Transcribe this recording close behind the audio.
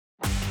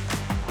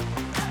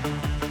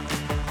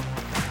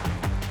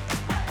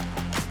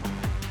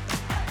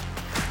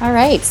All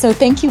right. So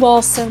thank you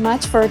all so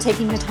much for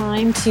taking the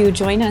time to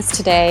join us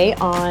today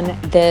on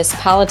this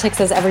Politics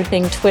as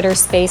Everything Twitter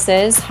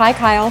Spaces. Hi,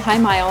 Kyle. Hi,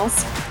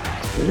 Miles.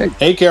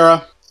 Hey,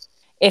 Kara.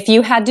 If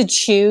you had to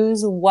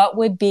choose, what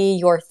would be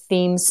your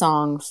theme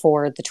song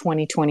for the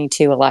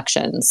 2022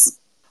 elections?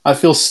 I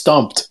feel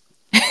stumped.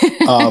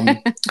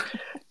 Can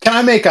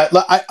I make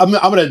I'm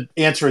going to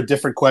answer a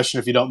different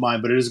question if you don't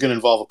mind, but it is going to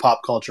involve a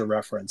pop culture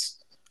reference.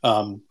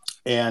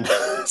 And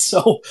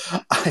so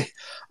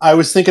I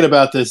was thinking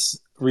about this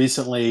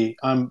recently.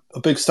 I'm a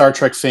big Star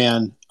Trek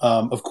fan,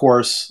 of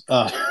course,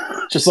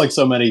 just like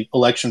so many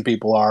election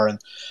people are. And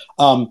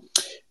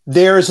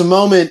there is a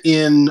moment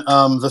in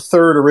the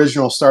third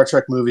original Star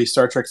Trek movie,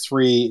 Star Trek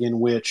 3,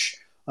 in which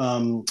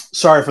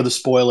sorry for the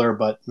spoiler,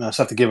 but I just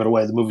have to give it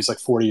away. The movie's like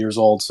 40 years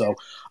old. So,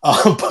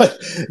 but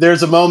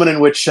there's a moment in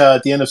which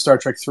at the end of Star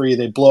Trek 3,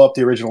 they blow up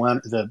the original,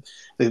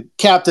 the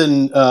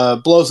captain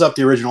blows up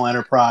the original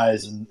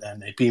Enterprise and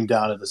they beam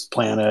down to this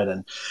planet.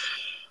 And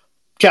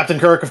Captain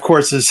Kirk, of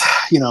course, is,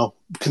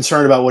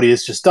 concerned about what he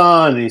has just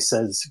done. And he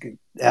says,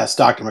 asks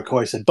Dr.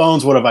 McCoy, said,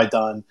 "Bones, what have I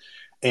done?"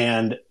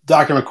 And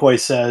Dr. McCoy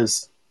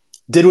says,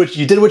 did what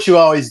you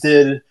always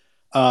did.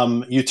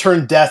 You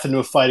turned death into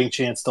a fighting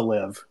chance to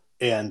live.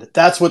 And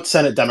that's what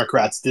Senate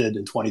Democrats did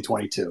in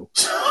 2022.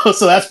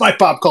 So that's my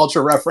pop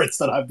culture reference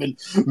that I've been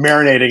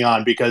marinating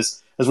on,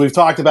 because as we've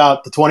talked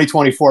about, the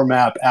 2024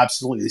 map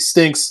absolutely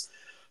stinks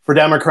for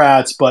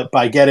Democrats, but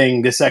by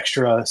getting this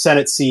extra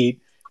Senate seat,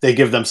 they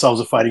give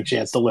themselves a fighting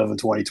chance to live in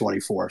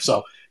 2024.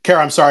 So,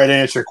 Kara, I'm sorry to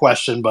answer your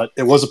question, but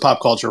it was a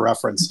pop culture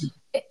reference.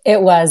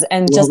 It was,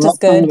 and Well, just as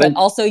good, but welcome.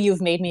 also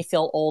you've made me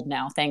feel old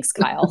now. Thanks,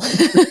 Kyle.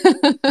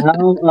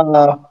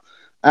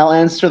 I'll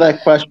answer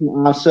that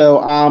question.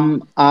 So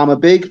I'm a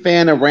big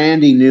fan of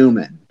Randy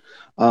Newman,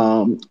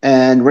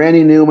 and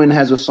Randy Newman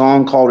has a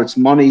song called "It's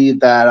Money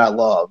That I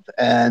Love,"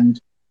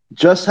 and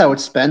just how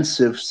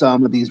expensive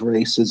some of these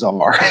races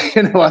are.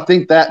 I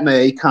think that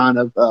may kind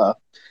of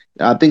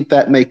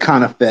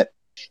fit.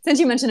 Since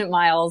you mentioned it,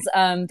 Miles,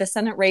 the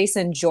Senate race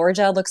in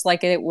Georgia looks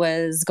like it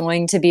was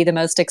going to be the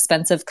most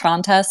expensive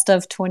contest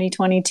of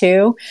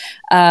 2022.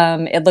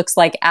 It looks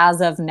like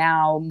as of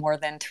now, more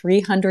than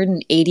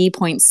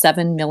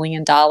 $380.7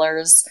 million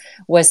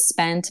was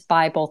spent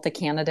by both the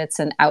candidates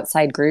and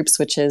outside groups,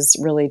 which is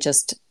really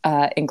just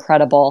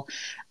incredible.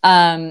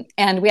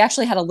 And we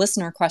actually had a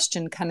listener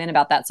question come in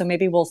about that, so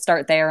maybe we'll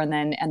start there and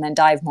then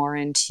dive more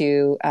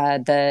into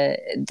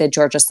the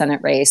Georgia Senate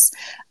race.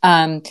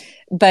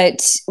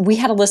 But we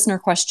had a listener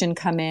question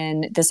come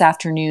in this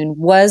afternoon.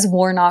 Was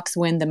Warnock's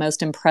win the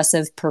most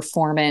impressive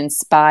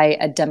performance by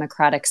a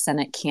Democratic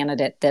Senate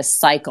candidate this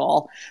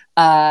cycle?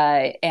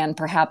 And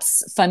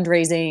perhaps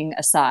fundraising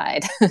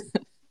aside.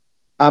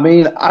 I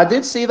mean, I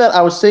did see that.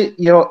 I was saying,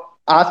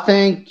 I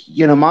think,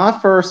 my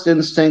first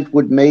instinct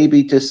would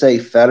maybe to say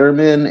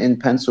Fetterman in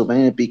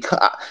Pennsylvania, because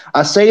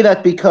I say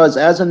that because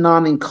as a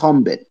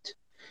non-incumbent,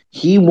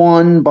 he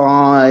won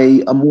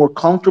by a more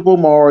comfortable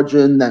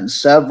margin than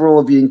several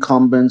of the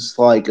incumbents,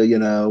 like your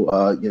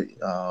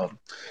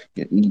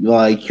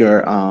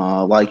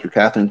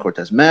Catherine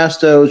Cortez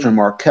Mastos or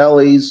Mark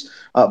Kelly's.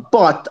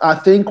 But I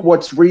think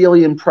what's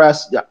really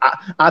impressive,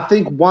 I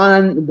think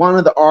one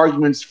of the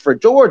arguments for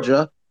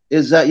Georgia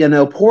is that,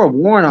 poor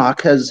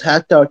Warnock has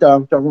had to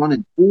run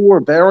in 4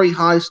 very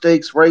high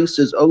stakes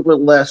races over the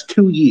last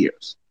 2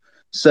 years.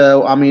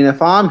 So, I mean,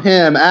 if I'm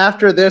him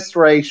after this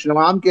race,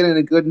 I'm getting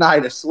a good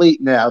night of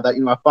sleep now that,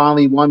 I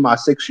finally won my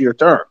 6-year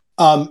term.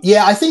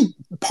 Yeah, I think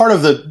part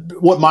of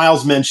what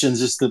Miles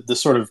mentions is the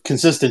sort of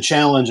consistent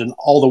challenge and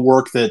all the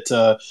work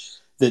that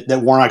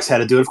Warnock's had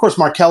to do. Of course,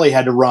 Mark Kelly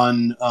had to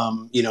run,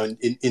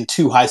 in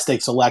 2 high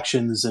stakes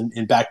elections and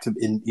in back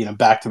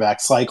to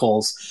back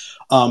cycles.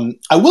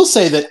 I will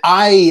say that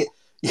I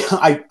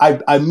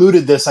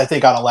mooted this, I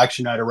think, on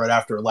election night or right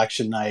after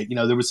election night.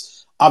 There was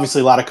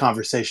obviously a lot of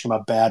conversation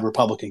about bad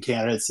Republican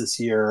candidates this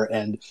year,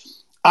 and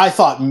I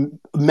thought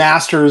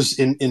Masters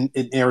in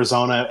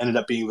Arizona ended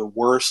up being the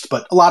worst,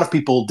 but a lot of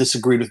people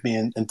disagreed with me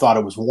and thought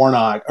it was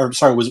Warnock, or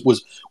sorry,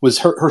 was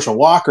Herschel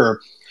Walker.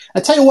 I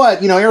tell you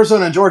what,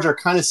 Arizona and Georgia are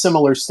kind of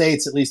similar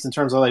states, at least in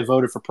terms of how they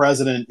voted for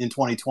president in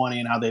 2020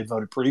 and how they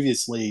voted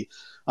previously.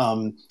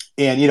 And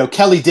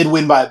Kelly did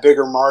win by a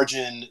bigger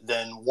margin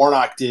than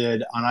Warnock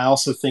did, and I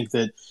also think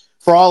that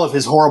for all of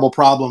his horrible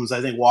problems,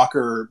 I think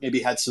Walker maybe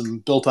had some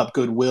built-up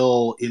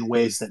goodwill in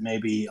ways that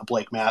maybe a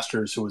Blake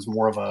Masters, who was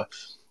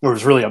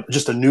really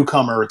just a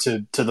newcomer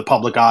to the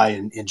public eye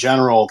in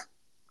general.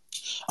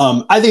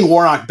 I think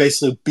Warnock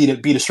basically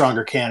beat a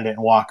stronger candidate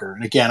in Walker.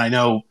 And again, I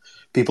know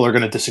people are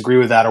going to disagree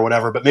with that or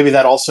whatever, but maybe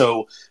that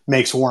also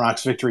makes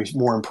Warnock's victory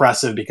more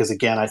impressive because,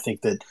 again, I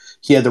think that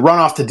he had the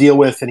runoff to deal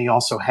with, and he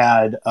also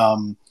had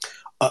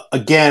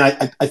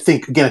I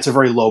think it's a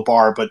very low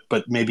bar,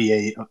 but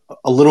maybe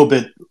a little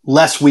bit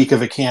less weak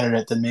of a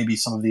candidate than maybe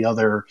some of the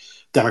other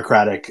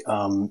Democratic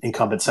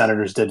incumbent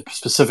senators did,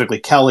 specifically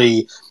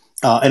Kelly,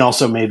 and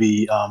also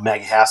maybe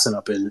Maggie Hassan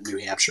up in New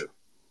Hampshire.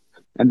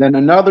 And then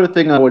another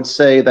thing I would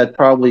say that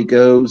probably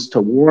goes to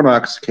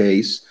Warnock's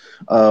case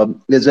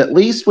is at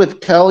least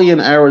with Kelly in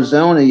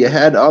Arizona, you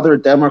had other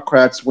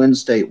Democrats win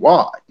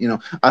statewide.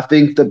 I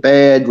think the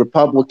bad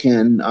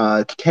Republican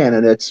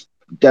candidates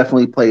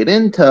definitely played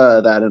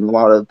into that in a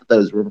lot of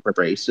those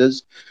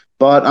races.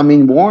 But I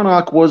mean,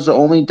 Warnock was the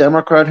only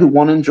Democrat who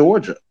won in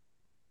Georgia.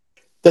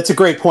 That's a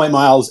great point,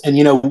 Miles. And,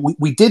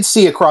 we did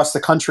see across the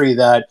country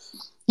that,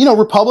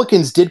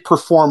 Republicans did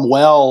perform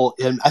well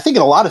I think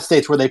in a lot of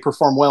states where they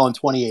performed well in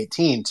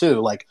 2018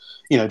 too. Like,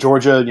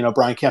 Georgia,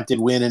 Brian Kemp did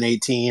win in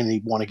 18 and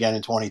he won again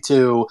in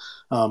 22.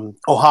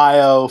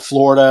 Ohio,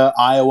 Florida,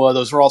 Iowa,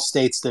 those are all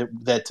states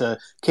that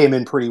came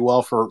in pretty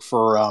well for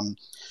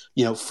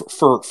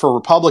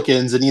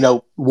Republicans.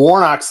 And,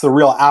 Warnock's the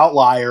real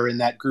outlier in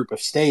that group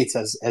of states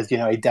as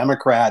a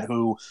Democrat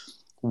who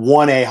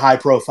won a high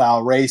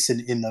profile race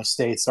in those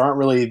states. There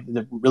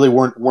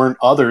weren't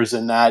others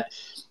in that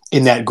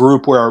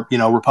group where,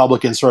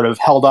 Republicans sort of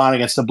held on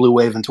against the blue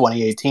wave in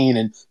 2018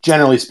 and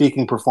generally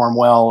speaking performed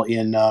well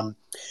in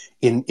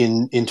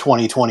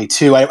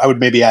 2022. I would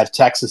maybe add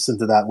Texas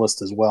into that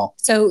list as well.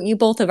 So you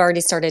both have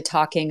already started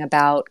talking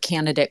about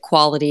candidate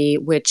quality,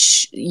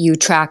 which you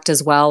tracked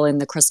as well in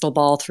the crystal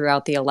ball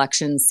throughout the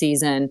election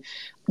season.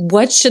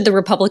 What should the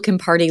Republican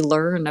Party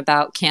learn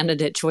about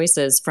candidate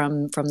choices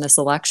from this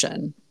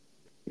election?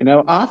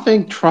 I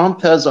think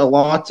Trump has a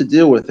lot to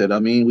do with it. I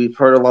mean, we've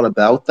heard a lot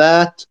about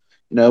that.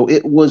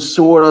 It was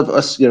sort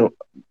of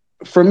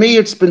for me,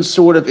 it's been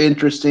sort of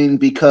interesting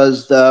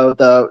because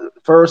the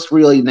first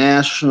really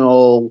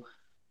national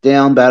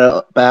down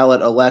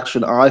ballot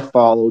election I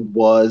followed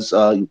was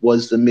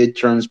the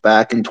midterms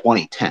back in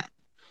 2010.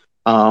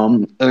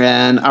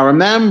 And I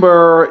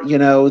remember,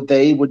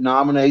 they would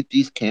nominate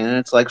these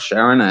candidates like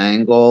Sharon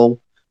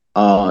Angle,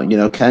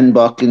 Ken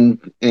Buck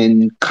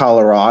in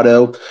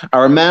Colorado. I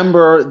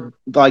remember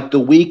like the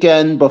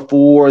weekend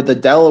before the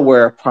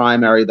Delaware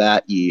primary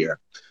that year,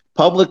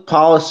 Public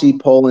Policy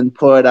Polling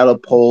put out a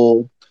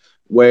poll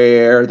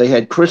where they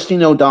had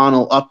Christine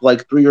O'Donnell up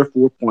like 3 or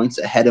 4 points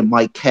ahead of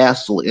Mike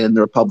Castle in the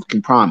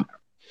Republican primary.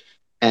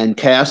 And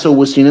Castle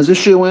was seen as a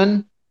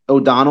shoo-in.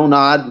 O'Donnell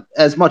not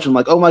as much. I'm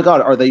like, oh my God,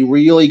 are they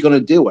really going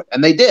to do it?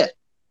 And they did.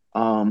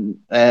 And,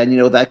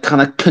 that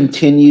kind of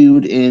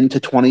continued into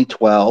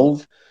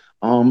 2012.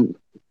 And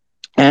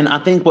I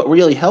think what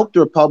really helped the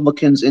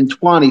Republicans in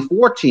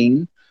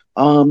 2014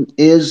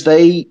 is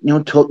they,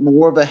 took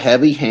more of a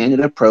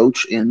heavy-handed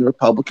approach in the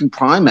Republican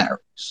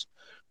primaries.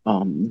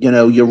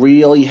 You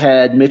really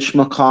had Mitch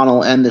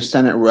McConnell and the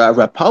Senate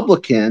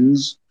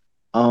Republicans,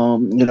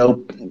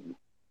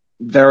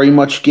 very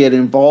much get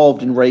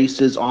involved in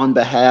races on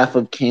behalf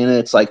of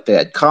candidates like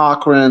Thad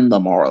Cochran,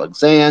 Lamar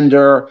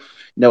Alexander.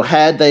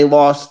 Had they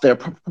lost their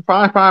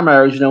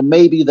primaries,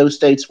 maybe those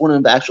states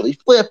wouldn't have actually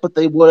flipped, but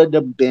they would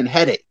have been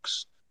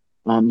headaches.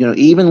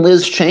 Even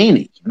Liz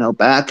Cheney,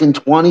 back in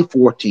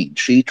 2014,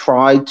 she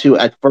tried to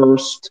at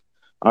first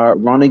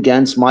run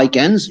against Mike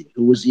Enzi,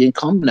 who was the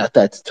incumbent at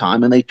that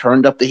time, and they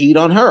turned up the heat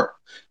on her.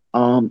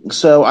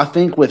 So I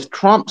think with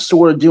Trump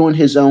sort of doing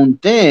his own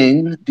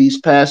thing these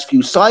past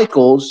few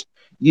cycles,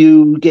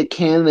 you get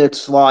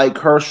candidates like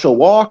Herschel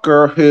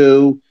Walker,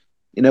 who,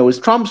 is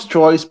Trump's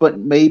choice, but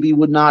maybe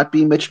would not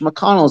be Mitch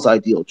McConnell's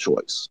ideal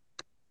choice.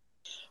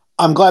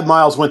 I'm glad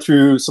Miles went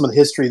through some of the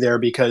history there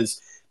because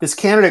this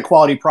candidate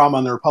quality problem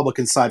on the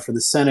Republican side for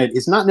the Senate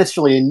is not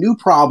necessarily a new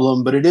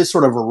problem, but it is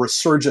sort of a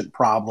resurgent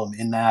problem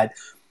in that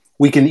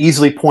we can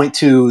easily point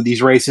to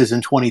these races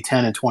in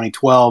 2010 and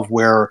 2012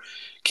 where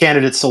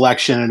candidate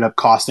selection ended up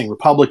costing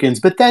Republicans.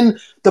 But then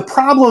the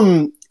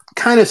problem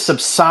kind of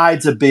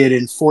subsides a bit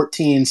in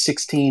 14,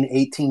 16,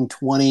 18,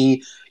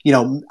 20.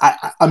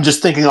 I'm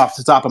just thinking off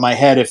the top of my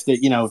head if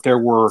there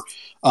were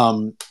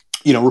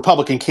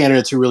Republican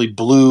candidates who really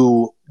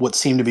blew what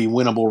seemed to be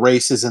winnable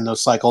races in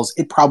those cycles.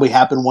 It probably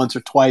happened once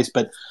or twice,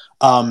 but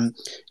I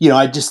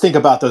just think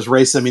about those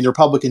races. I mean, the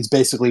Republicans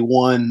basically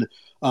won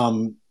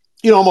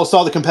almost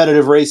all the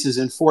competitive races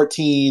in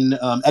 14.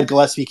 Ed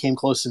Gillespie came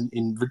close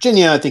in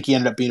Virginia. I think he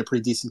ended up being a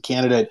pretty decent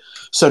candidate.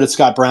 So did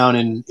Scott Brown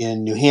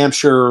in New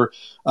Hampshire.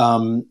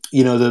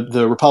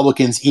 The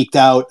Republicans eked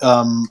out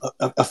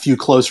a few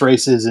close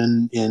races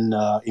in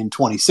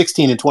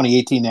 2016 and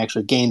 2018. They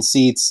actually gained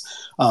seats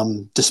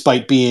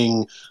despite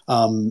being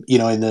holding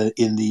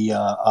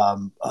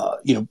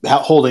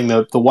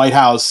the White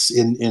House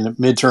in a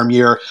midterm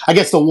year. I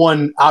guess the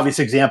one obvious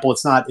example,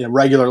 it's not in a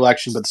regular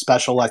election, but the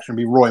special election would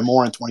be Roy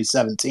Moore in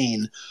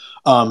 2017.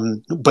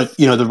 But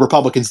the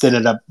Republicans did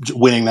end up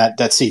winning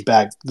that seat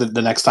back. The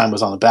next time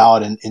was on the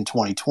ballot in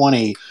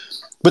 2020.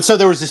 But so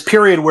there was this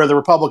period where the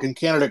Republican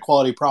candidate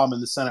quality problem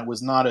in the Senate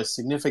was not as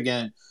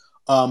significant,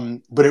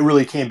 but it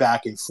really came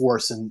back in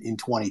force in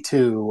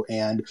 22.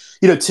 And,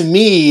 to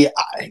me,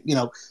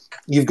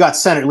 you've got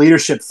Senate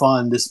Leadership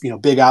Fund, this,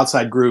 big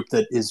outside group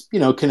that is,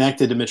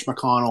 connected to Mitch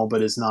McConnell,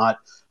 but is not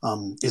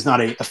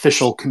an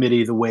official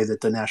committee the way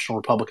that the National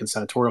Republican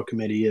Senatorial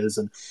Committee is.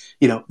 And,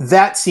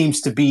 that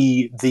seems to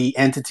be the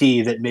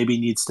entity that maybe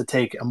needs to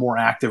take a more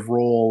active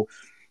role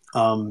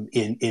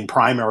in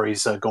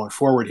primaries going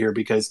forward here,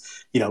 because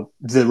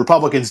the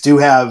Republicans do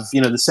have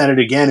the Senate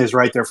again is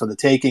right there for the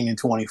taking in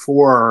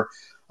 24.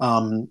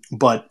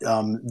 But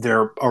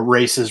there are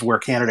races where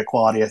candidate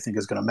quality, I think,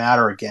 is going to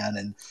matter again,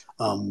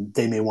 and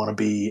they may want to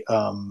be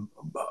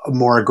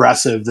more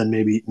aggressive than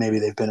maybe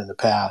they've been in the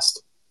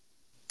past.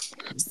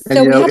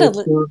 So we had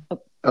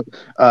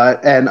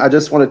and I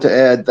just wanted to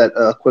add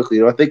that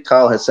quickly. I think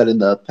Kyle has said in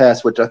the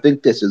past, which I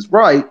think this is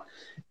right,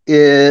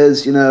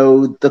 is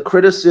the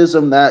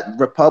criticism that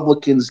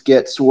Republicans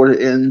get sort of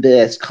in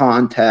this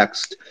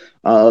context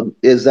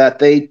is that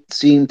they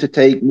seem to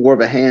take more of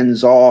a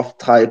hands-off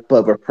type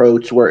of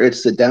approach, where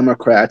it's the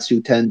Democrats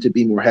who tend to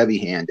be more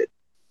heavy-handed.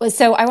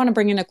 So I want to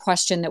bring in a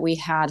question that we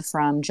had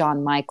from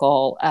John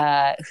Michael,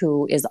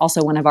 who is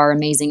also one of our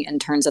amazing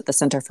interns at the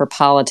Center for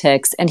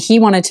Politics, and he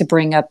wanted to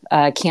bring up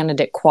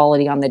candidate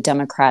quality on the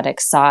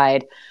Democratic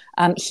side.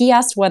 He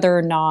asked whether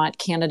or not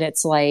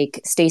candidates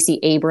like Stacey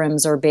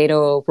Abrams or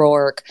Beto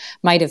O'Rourke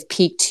might have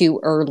peaked too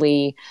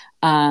early,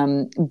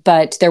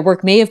 but their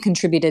work may have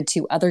contributed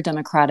to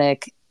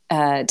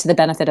the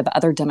benefit of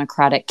other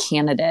Democratic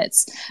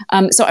candidates.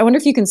 So I wonder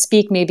if you can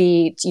speak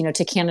maybe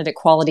to candidate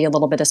quality a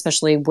little bit,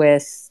 especially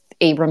with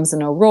Abrams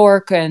and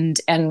O'Rourke, and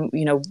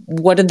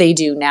what do they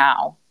do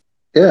now?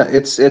 Yeah,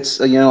 it's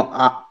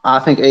I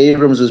think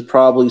Abrams is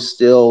probably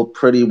still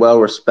pretty well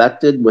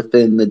respected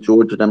within the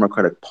Georgia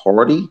Democratic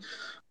Party.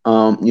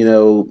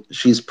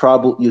 She's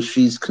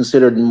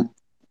considered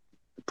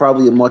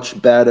probably a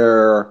much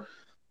better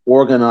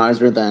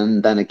organizer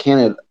than a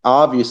candidate.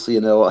 Obviously,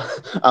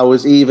 I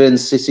was even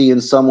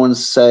seeing someone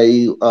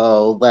say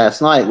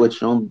last night,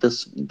 which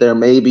there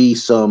may be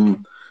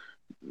some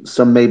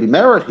maybe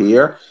merit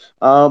here.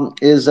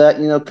 Is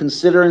that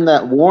considering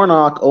that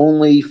Warnock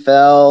only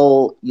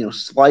fell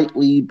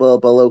slightly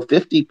below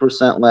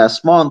 50%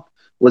 last month,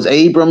 was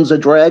Abrams a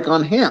drag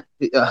on him?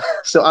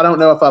 So I don't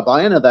know if I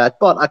buy into that,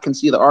 but I can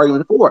see the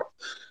argument for it.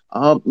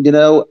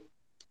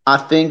 I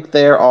think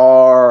there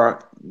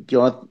are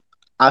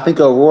I think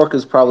O'Rourke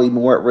is probably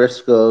more at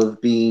risk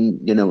of being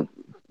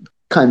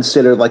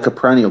considered like a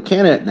perennial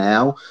candidate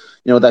now.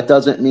 That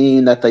doesn't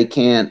mean that they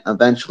can't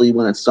eventually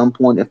win at some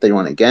point if they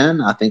run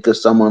again. I think of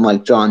someone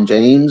like John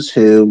James,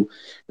 who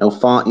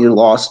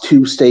lost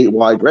 2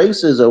 statewide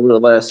races over the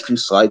last few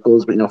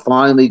cycles, but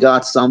finally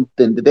got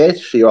something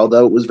this year,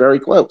 although it was very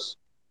close.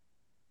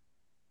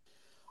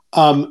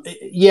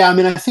 Yeah, I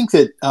mean, I think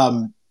that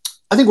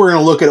I think we're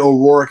going to look at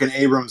O'Rourke and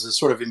Abrams as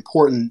sort of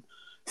important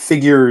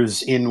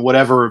figures in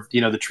whatever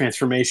the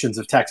transformations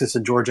of Texas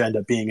and Georgia end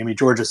up being. I mean,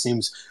 Georgia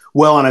seems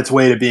well on its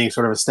way to being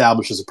sort of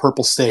established as a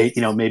purple state.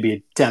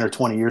 Maybe 10 or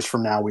 20 years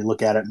from now, we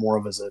look at it more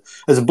of as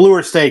a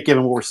bluer state,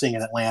 given what we're seeing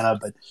in Atlanta.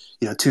 But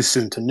too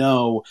soon to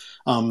know.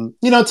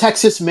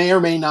 Texas may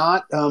or may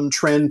not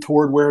trend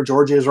toward where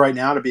Georgia is right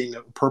now, to being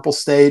a purple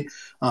state.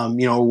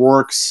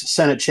 O'Rourke's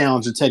Senate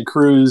challenge to Ted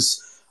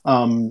Cruz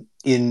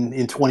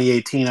in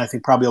 2018, I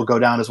think probably will go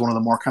down as one of the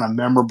more kind of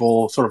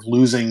memorable sort of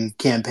losing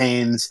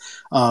campaigns.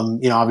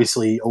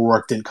 Obviously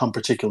O'Rourke didn't come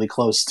particularly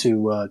close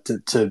to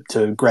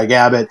Greg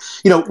Abbott.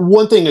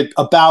 One thing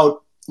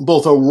about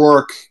both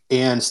O'Rourke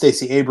and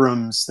Stacey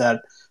Abrams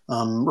that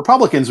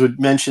Republicans would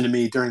mention to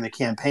me during the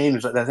campaign,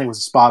 which I think was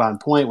a spot on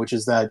point, which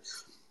is that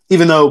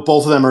even though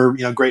both of them are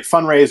great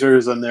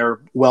fundraisers and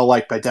they're well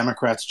liked by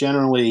Democrats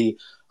generally,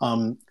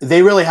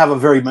 they really have a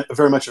very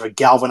much of a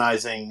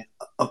galvanizing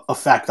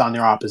effect on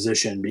their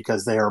opposition,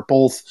 because they are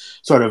both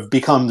sort of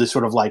become the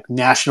sort of like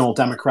national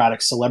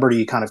Democratic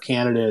celebrity kind of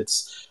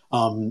candidates.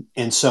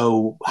 And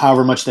so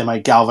however much they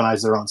might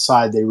galvanize their own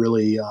side, they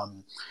really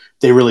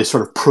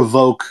sort of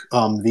provoke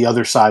the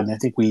other side. And I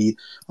think we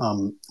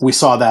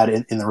saw that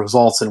in the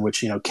results in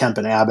which, Kemp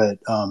and Abbott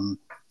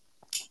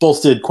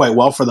both did quite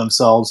well for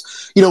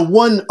themselves.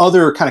 One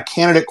other kind of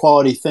candidate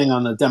quality thing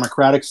on the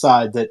Democratic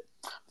side that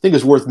I think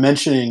is worth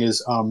mentioning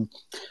is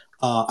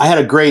I had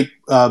a great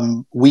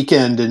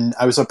weekend, and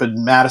I was up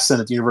in Madison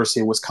at the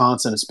University of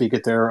Wisconsin to speak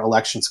at their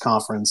elections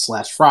conference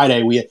last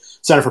Friday. We at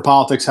Center for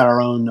Politics had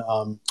our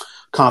own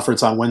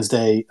conference on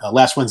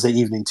last Wednesday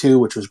evening too,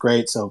 which was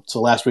great. So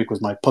last week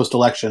was my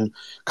post-election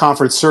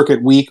conference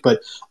circuit week.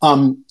 But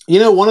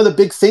one of the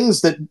big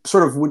things that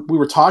sort of we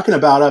were talking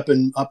about up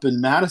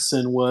in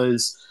Madison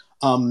was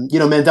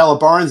Mandela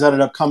Barnes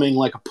ended up coming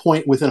like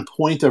within a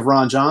point of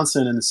Ron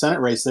Johnson in the Senate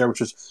race there, which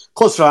was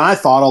closer than I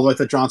thought, although I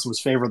thought Johnson was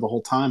favored the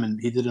whole time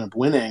and he did end up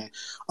winning.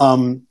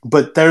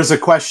 But there's a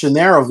question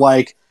there of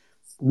like,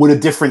 would a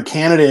different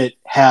candidate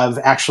have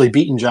actually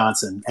beaten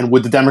Johnson? And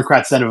would the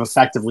Democrats then have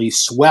effectively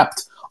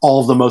swept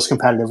all of the most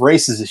competitive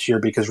races this year?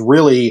 Because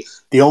really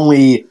the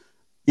only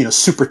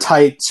super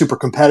tight, super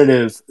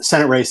competitive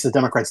Senate race the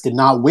Democrats did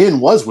not win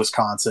was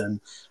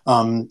Wisconsin.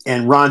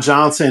 And Ron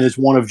Johnson is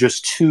one of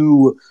just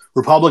 2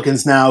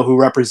 Republicans now who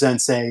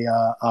represents a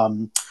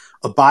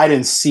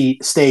Biden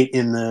state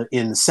in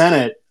the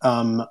Senate.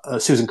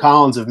 Susan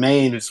Collins of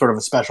Maine, who's sort of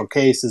a special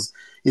case, is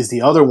is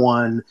the other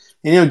one.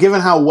 And,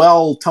 given how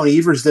well Tony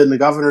Evers did in the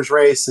governor's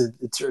race, the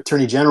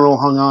attorney general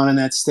hung on in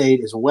that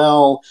state as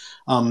well.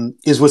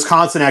 Is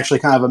Wisconsin actually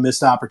kind of a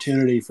missed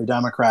opportunity for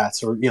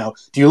Democrats? Or, do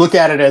you look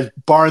at it as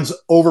Barnes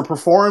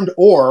overperformed,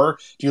 or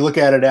do you look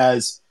at it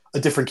as a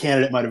different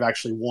candidate might have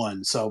actually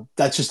won? So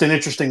that's just an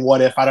interesting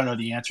what if. I don't know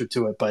the answer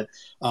to it, but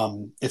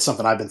it's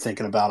something I've been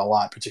thinking about a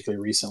lot,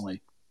 particularly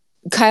recently.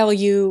 Kyle,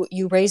 you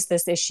raised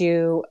this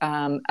issue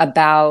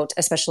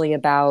especially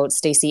about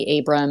Stacey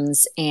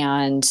Abrams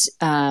and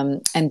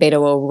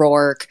Beto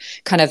O'Rourke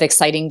kind of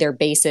exciting their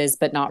bases,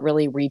 but not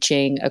really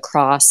reaching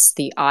across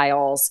the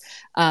aisles.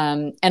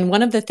 And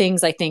one of the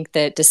things I think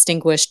that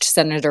distinguished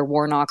Senator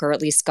Warnock, or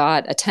at least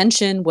got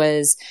attention,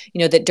 was,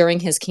 that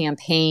during his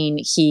campaign,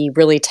 he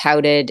really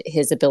touted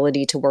his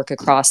ability to work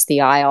across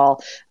the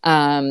aisle,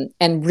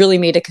 and really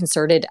made a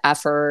concerted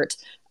effort,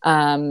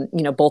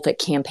 both at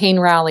campaign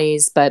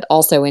rallies, but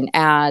also in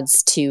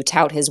ads, to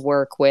tout his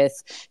work with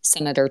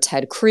Senator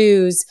Ted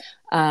Cruz,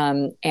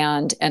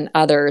 and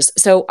others.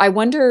 So I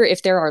wonder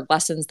if there are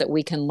lessons that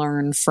we can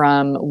learn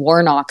from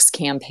Warnock's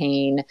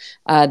campaign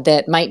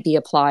that might be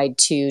applied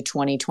to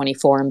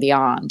 2024 and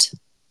beyond.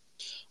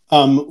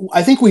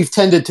 I think we've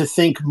tended to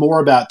think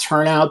more about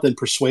turnout than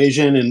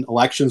persuasion in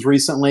elections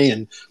recently,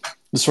 and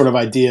the sort of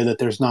idea that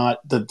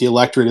the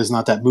electorate is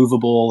not that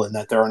movable, and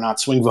that there are not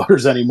swing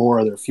voters anymore,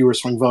 or there are fewer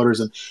swing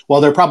voters. And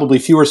while there are probably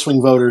fewer swing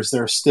voters,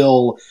 there are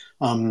still,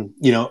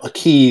 a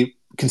key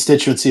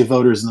constituency of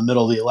voters in the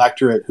middle of the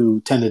electorate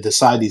who tend to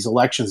decide these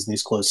elections in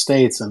these close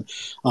states. And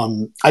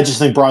I just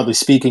think, broadly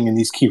speaking, in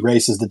these key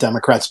races, the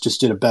Democrats just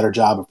did a better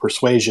job of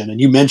persuasion.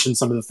 And you mentioned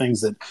some of the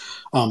things that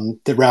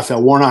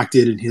Raphael Warnock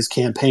did in his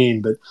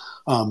campaign, but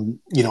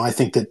I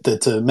think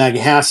that Maggie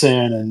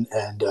Hassan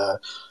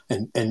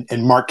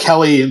and Mark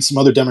Kelly and some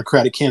other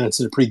Democratic candidates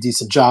did a pretty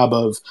decent job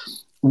of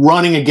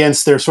running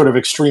against their sort of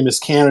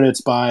extremist candidates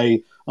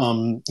by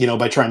trying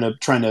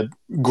to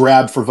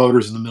grab for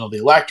voters in the middle of the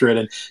electorate.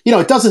 And,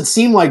 it doesn't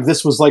seem like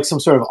this was like some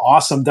sort of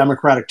awesome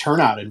Democratic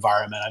turnout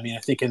environment. I mean, I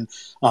think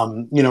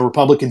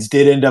Republicans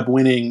did end up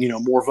winning,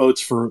 more votes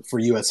for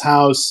U.S.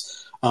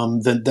 House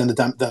than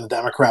the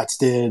Democrats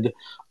did.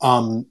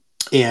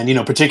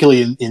 And,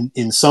 particularly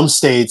in some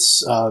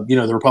states,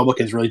 the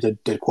Republicans really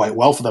did quite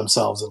well for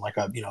themselves in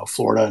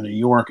Florida, New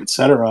York, et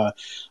cetera.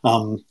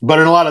 But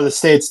in a lot of the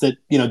states that,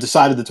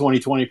 decided the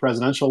 2020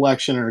 presidential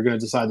election and are going to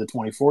decide the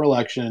 24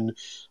 election,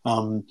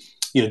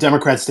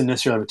 Democrats didn't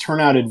necessarily have a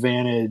turnout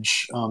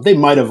advantage. They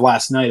might have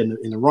last night in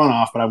the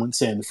runoff, but I wouldn't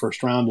say in the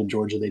first round in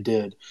Georgia they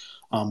did.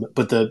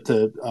 But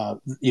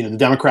the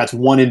Democrats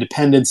won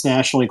independents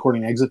nationally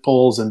according to exit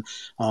polls, and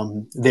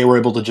they were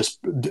able to just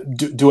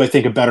do I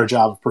think a better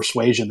job of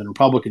persuasion than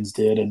Republicans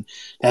did, and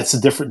that's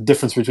the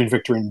difference between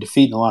victory and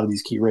defeat in a lot of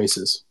these key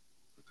races.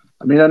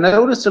 I mean, I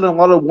noticed in a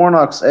lot of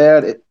Warnock's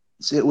ad,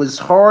 it was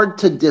hard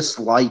to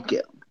dislike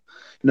him.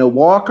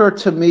 Walker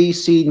to me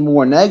seemed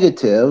more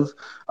negative.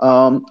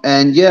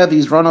 And yeah,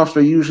 these runoffs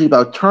are usually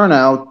about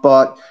turnout,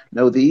 but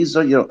these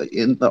are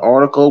in the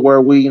article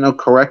where we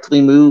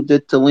correctly moved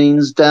it to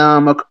leans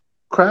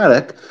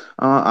Democratic.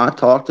 I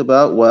talked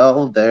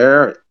about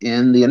there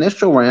in the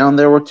initial round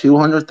there were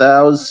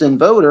 200,000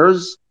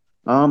 voters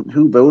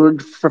who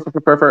voted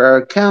for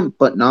Eric Kemp,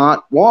 but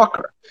not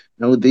Walker.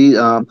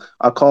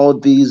 I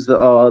called these the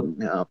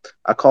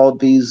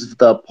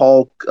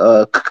Paul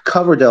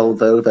Coverdell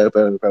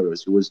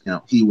voters, who was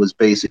he was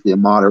basically a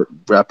moderate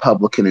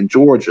Republican in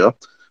Georgia,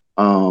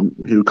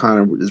 who kind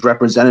of is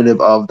representative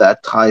of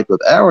that type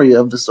of area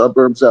of the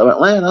suburbs of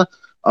Atlanta.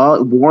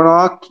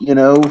 Warnock,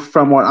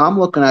 from what I'm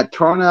looking at,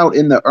 turnout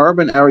in the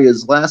urban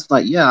areas last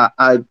night,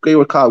 I agree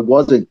with Kyle,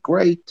 wasn't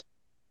great,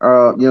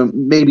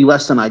 maybe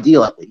less than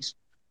ideal at least.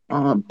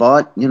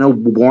 But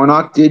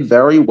Warnock did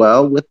very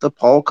well with the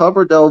Paul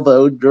Coverdell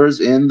voters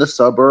in the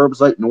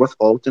suburbs like North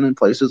Fulton and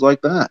places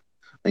like that.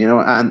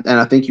 And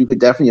I think you could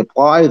definitely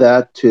apply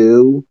that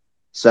to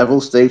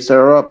several states that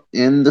are up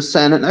in the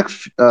Senate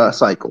next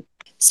cycle.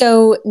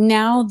 So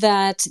now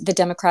that the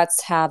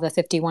Democrats have a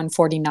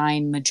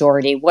 51-49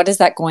 majority, what is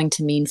that going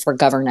to mean for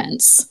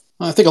governance?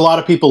 I think a lot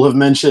of people have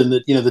mentioned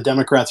that, the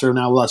Democrats are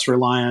now less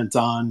reliant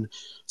on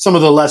some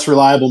of the less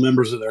reliable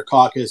members of their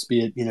caucus,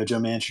 be it, Joe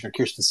Manchin or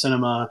Kyrsten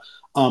Sinema.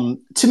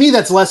 To me,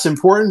 that's less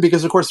important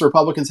because, of course, the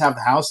Republicans have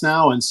the House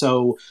now. And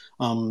so,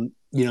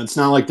 it's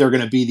not like they're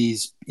going to be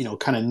these,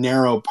 kind of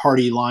narrow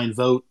party line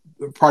votes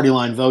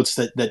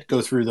that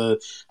go through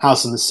the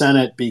House and the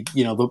Senate,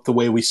 the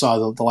way we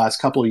saw the last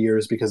couple of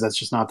years, because that's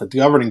just not the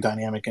governing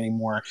dynamic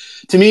anymore.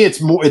 To me,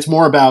 it's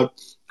more about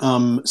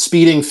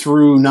speeding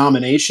through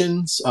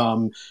nominations.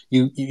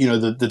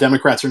 The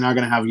Democrats are now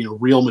going to have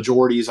real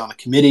majorities on the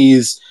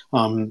committees.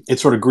 It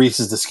sort of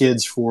greases the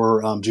skids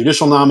for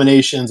judicial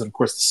nominations, and of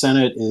course the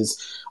Senate is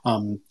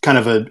kind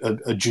of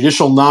a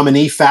judicial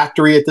nominee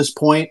factory at this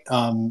point,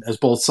 as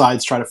both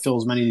sides try to fill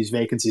as many of these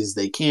vacancies as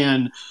they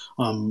can,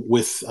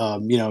 with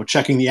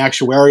checking the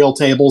actuarial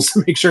tables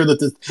to make sure that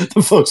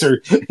the folks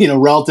are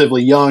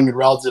relatively young and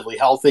relatively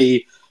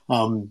healthy.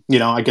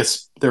 I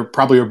guess there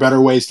probably are better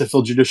ways to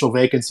fill judicial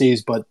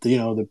vacancies, but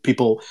the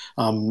people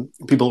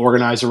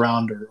organize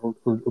around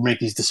or make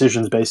these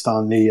decisions based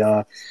on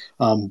the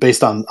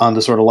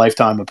sort of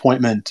lifetime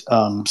appointment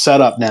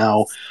setup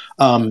now.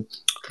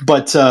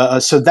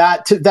 So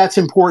that's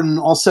important.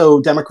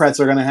 Also, Democrats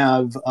are going to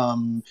have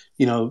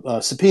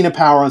subpoena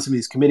power on some of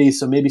these committees.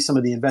 So maybe some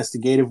of the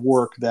investigative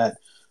work that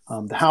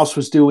the House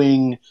was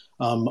doing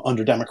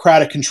under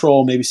Democratic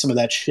control, maybe some of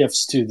that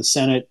shifts to the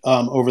Senate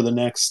over the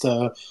next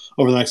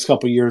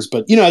couple of years.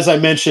 But as I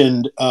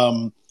mentioned,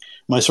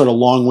 my sort of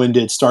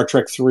long-winded Star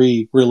Trek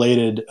III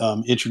related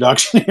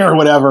introduction here or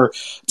whatever.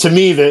 To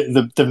me,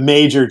 the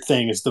major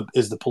thing is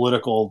the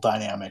political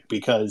dynamic,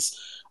 because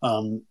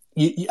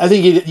I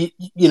think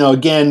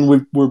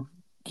again we're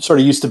sort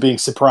of used to being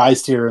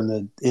surprised here in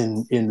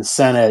the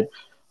Senate.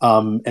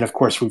 And of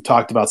course, we've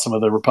talked about some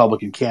of the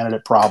Republican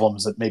candidate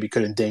problems that maybe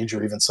could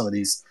endanger even some of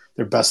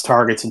their best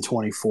targets in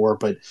 24.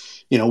 But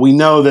we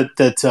know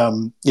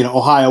that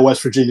Ohio,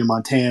 West Virginia,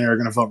 Montana are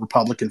going to vote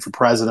Republican for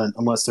president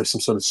unless there's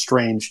some sort of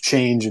strange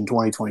change in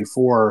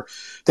 2024.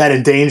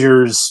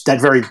 That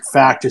very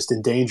fact just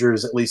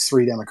endangers at least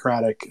 3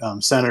 Democratic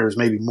senators,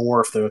 maybe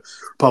more if the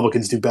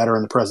Republicans do better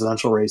in the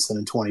presidential race than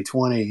in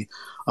 2020.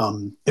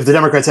 If the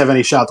Democrats have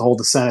any shot to hold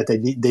the Senate, they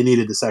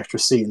needed this extra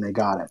seat, and they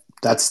got it.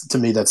 To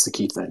me, that's the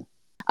key thing.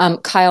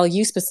 Kyle,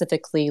 you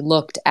specifically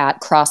looked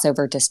at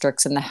crossover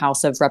districts in the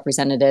House of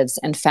Representatives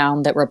and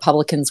found that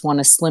Republicans won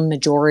a slim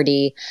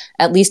majority,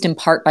 at least in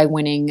part by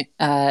winning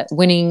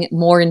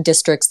more in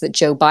districts that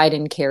Joe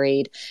Biden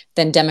carried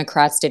than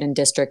Democrats did in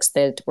districts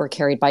that were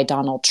carried by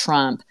Donald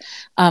Trump.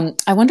 I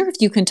wonder if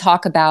you can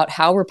talk about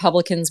how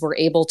Republicans were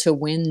able to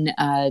win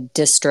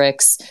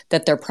districts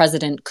that their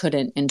president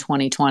couldn't in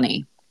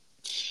 2020.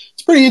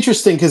 It's pretty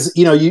interesting because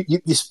you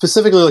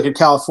specifically look at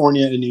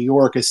California and New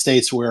York as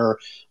states where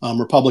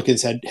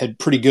Republicans had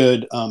pretty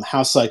good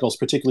House cycles,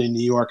 particularly in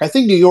New York. I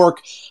think New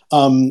York,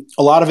 a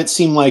lot of it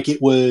seemed like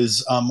it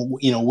was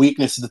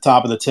weakness at the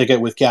top of the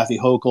ticket with Kathy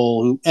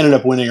Hochul, who ended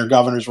up winning her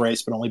governor's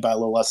race, but only by a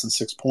little less than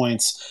 6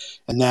 points,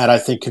 and that I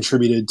think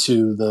contributed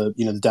to the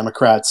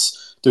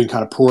Democrats doing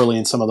kind of poorly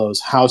in some of those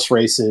House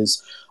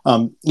races.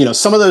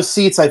 Some of those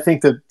seats I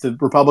think that the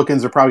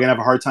Republicans are probably going to have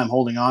a hard time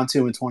holding on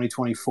to in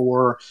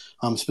 2024,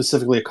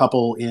 specifically a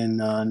couple in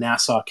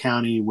Nassau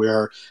County,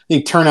 where I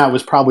think turnout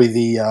was probably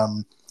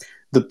the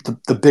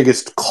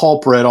biggest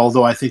culprit,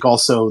 although I think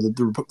also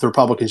the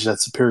Republicans had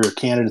superior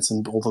candidates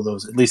in both of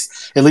those, at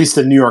least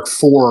in New York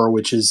 4,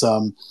 which is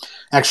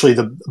actually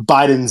the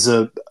Biden's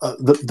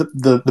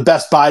the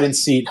best Biden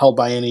seat held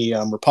by any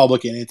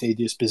Republican. Anthony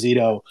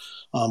D'Esposito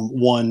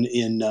won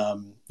in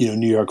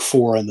New York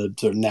 4 and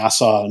the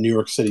Nassau, New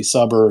York City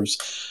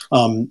suburbs.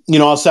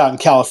 Also out in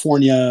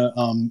California,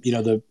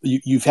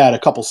 you've had a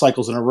couple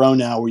cycles in a row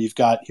now where you've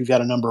got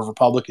a number of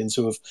Republicans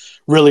who have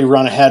really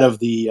run ahead of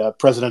the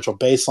presidential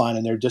baseline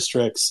in their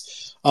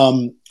districts.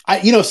 Some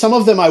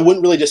of them I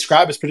wouldn't really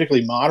describe as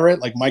particularly moderate.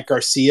 Like Mike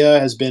Garcia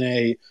has been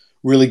a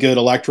really good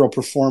electoral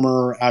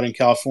performer out in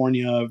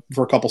California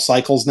for a couple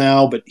cycles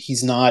now, but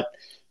he's not.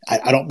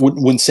 I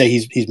wouldn't say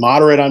he's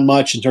moderate on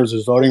much in terms of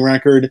his voting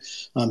record.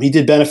 He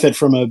did benefit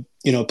from a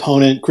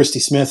opponent, Christy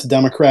Smith, a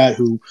Democrat,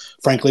 who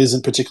frankly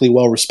isn't particularly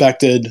well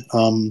respected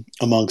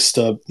amongst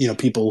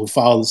people who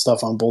follow the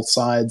stuff on both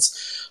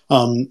sides.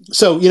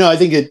 I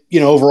think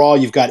overall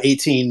you've got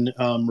 18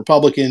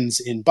 Republicans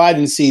in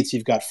Biden seats,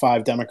 you've got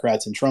 5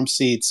 Democrats in Trump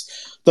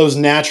seats. Those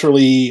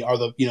naturally are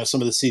some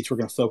of the seats we're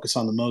going to focus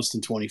on the most in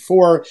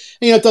 24.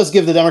 And, it does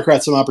give the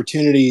Democrats some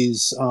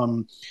opportunities.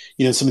 Some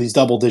of these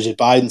double-digit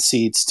Biden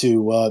seats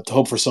to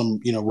hope for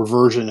some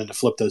reversion and to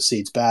flip those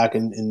seats back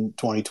in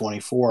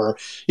 2024.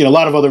 A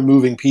lot of other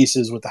moving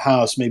pieces with the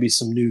House, maybe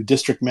some new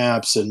district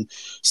maps in a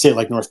state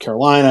like North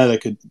Carolina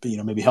that could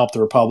maybe help the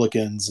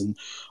Republicans.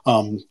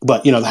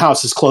 But the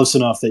House is close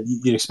enough that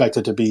you'd expect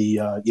it to be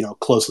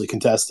closely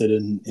contested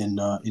in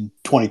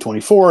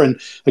 2024.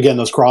 And again,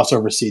 those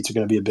crossover seats are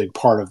going to be a big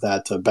part of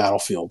that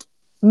battlefield.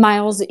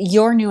 Miles,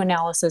 your new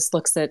analysis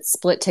looks at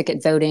split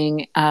ticket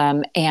voting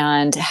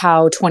and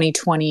how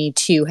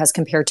 2022 has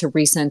compared to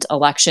recent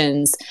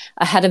elections.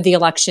 Ahead of the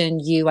election,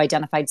 you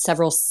identified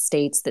several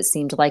states that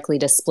seemed likely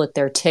to split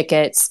their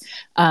tickets,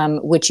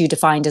 which you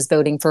defined as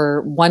voting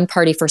for one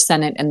party for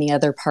Senate and the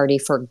other party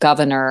for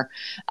governor.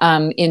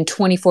 In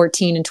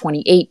 2014 and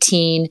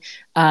 2018,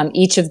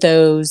 each of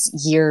those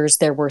years,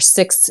 there were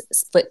 6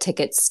 split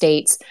ticket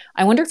states.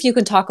 I wonder if you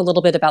can talk a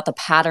little bit about the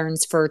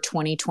patterns for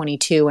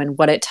 2022 and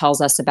what it tells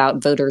us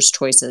about voters'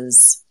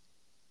 choices.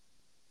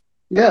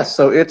 Yeah,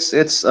 so it's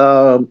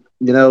when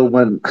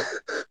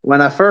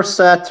I first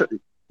sat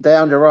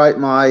down to write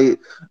my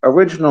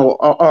original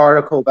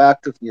article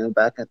back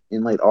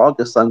in late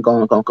August, I'm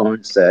going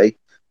to say,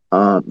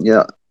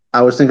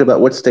 I was thinking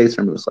about what states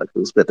are most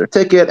likely to split their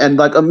ticket, and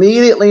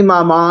immediately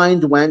my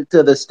mind went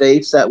to the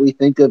states that we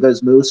think of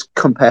as most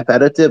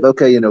competitive.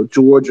 Okay,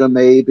 Georgia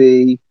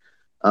maybe,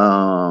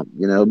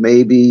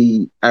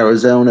 maybe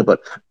Arizona,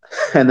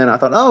 and then I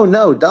thought, oh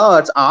no, duh,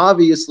 it's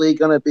obviously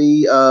going to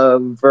be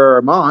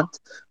Vermont.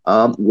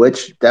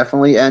 which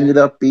definitely ended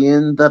up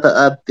being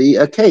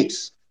the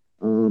case.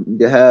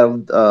 You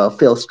have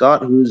Phil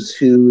Scott,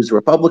 who's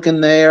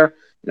Republican there,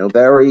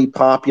 very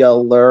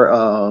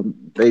popular,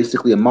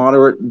 basically a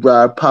moderate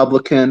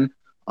Republican,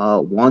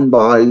 won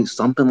by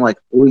something like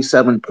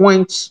 47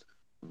 points.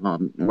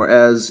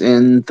 Whereas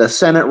in the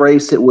Senate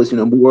race, it was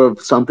more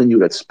of something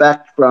you'd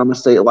expect from a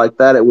state like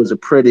that. It was a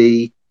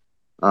pretty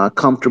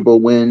comfortable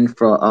win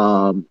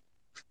for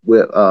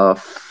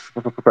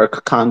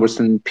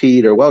Congressman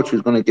Peter Welch,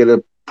 who's going to get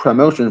a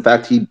promotion. In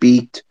fact, he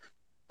beat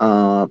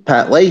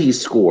Pat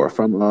Leahy's score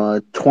from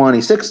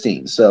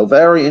 2016. So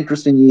very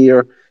interesting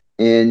year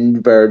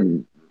in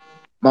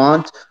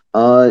Vermont.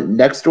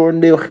 Next door,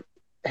 New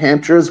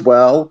Hampshire as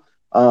well.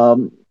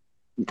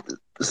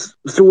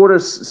 Sort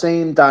of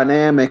same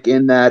dynamic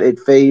in that it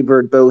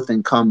favored both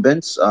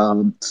incumbents,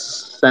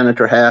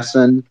 Senator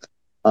Hassan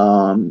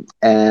and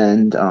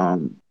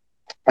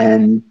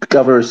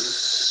Governor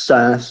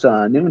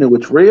Sununu,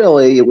 which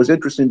really it was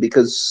interesting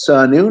because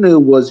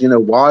Sununu was,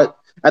 what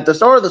at the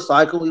start of the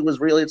cycle he was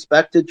really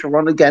expected to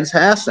run against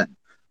Hassan.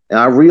 And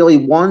I really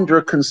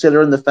wonder,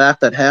 considering the fact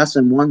that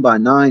Hassan won by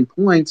 9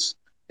 points,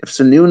 if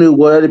Sununu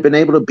would have been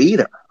able to beat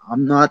her.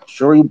 I'm not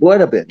sure he would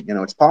have been.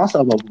 It's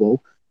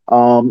possible.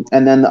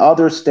 And then the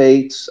other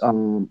states,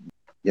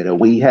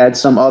 we had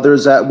some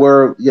others that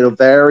were,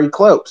 very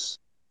close.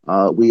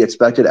 We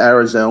expected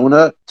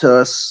Arizona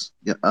to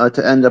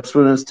end up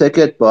splitting his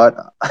ticket,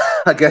 but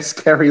I guess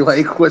Kari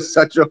Lake was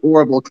such a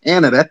horrible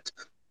candidate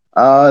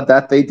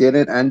that they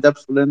didn't end up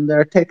splitting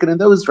their ticket in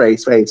those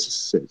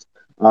races.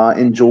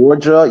 In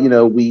Georgia,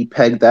 we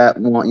pegged that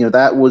one.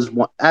 That was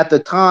one, at the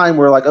time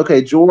we're like,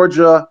 okay,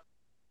 Georgia,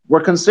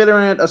 we're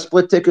considering it a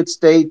split ticket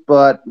state,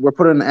 but we're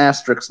putting an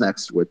asterisk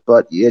next to it.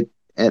 But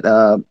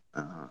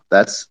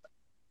that's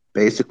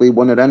basically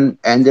when it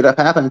ended up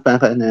happening.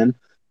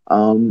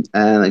 And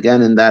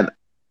again, in that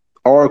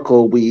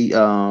article, we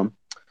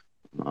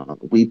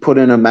put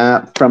in a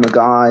map from a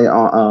guy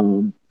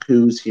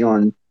who's here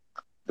on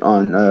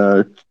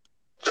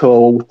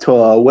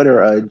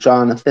Twitter,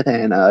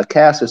 Jonathan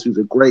Cassis, who's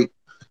a great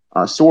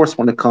source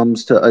when it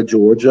comes to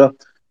Georgia.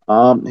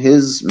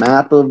 His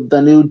map of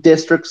the new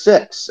District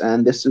 6,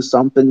 and this is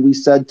something we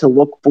said to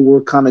look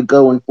for kind of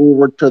going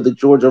forward to the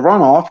Georgia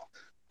runoff,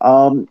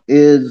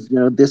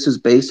 this is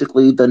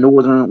basically the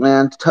northern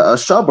Atlanta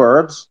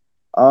suburbs.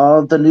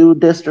 The new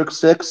District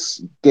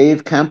 6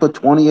 gave Kemp a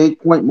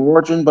 28-point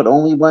margin, but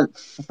only went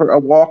for a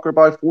Walker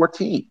by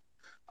 14.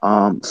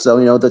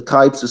 So, the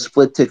types of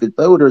split ticket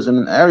voters in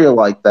an area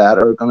like that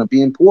are going to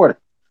be important.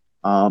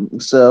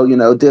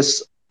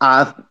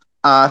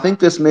 I think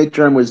this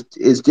midterm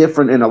is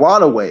different in a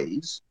lot of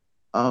ways,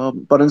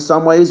 but in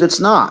some ways it's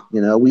not.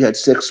 We had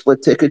 6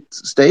 split ticket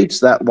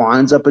states that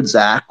lines up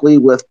exactly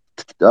with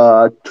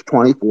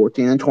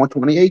 2014 and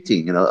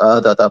 2018.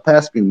 The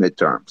past few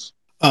midterms.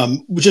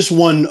 Just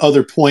one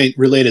other point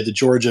related to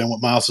Georgia and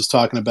what Miles was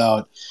talking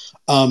about.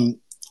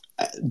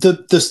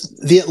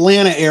 The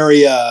Atlanta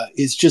area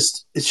is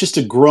just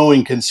a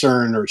growing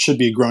concern, or it should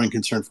be a growing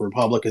concern for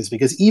Republicans,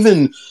 because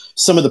even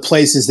some of the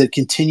places that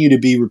continue to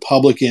be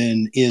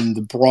Republican in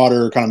the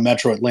broader kind of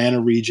metro Atlanta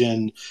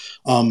region,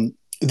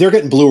 they're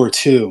getting bluer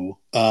too.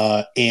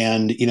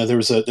 And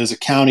there's a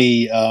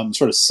county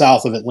sort of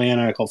south of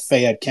Atlanta called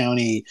Fayette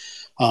County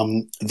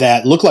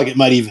that looked like it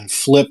might even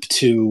flip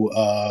to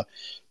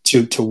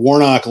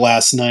Warnock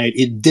last night.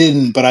 It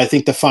didn't, but I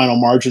think the final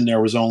margin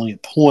there was only a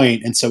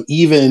point. And so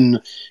even,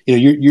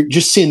 you're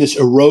just seeing this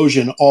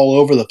erosion all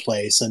over the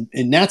place.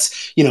 And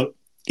that's,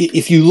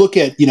 if you look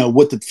at,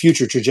 what the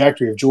future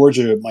trajectory of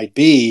Georgia might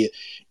be,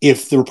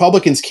 if the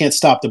Republicans can't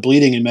stop the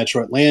bleeding in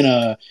metro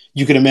Atlanta,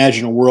 you can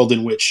imagine a world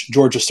in which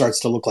Georgia starts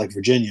to look like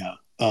Virginia,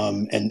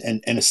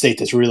 and a state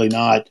that's really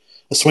not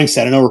a swing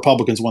state. I know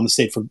Republicans won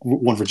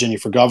Virginia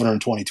for governor in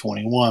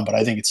 2021, but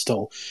I think it's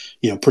still,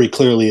 pretty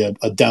clearly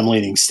a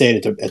Dem-leaning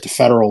state at the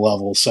federal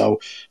level. So,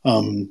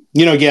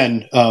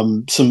 again,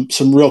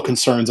 some real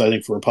concerns, I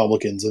think, for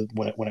Republicans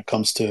when it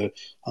comes to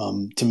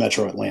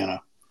Metro Atlanta.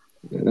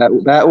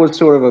 That was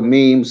sort of a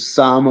meme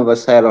some of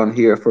us had on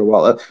here for a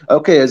while.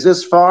 Okay, is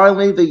this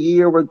finally the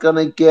year we're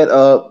gonna get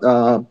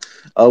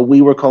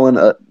we were calling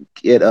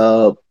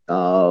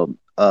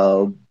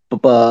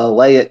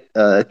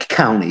Lafayette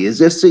County? Is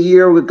this the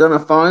year we're gonna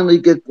finally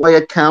get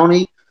Lafayette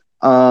County?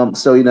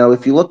 So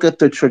if you look at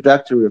the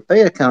trajectory of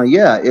Fayette County,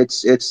 yeah,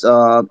 it's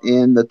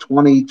in the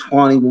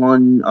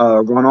 2021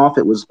 runoff,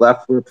 it was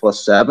Leffler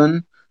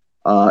 +7.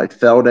 It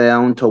fell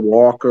down to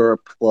Walker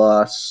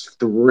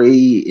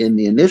 +3 in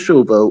the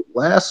initial vote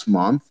last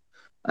month,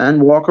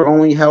 and Walker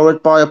only held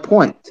it by a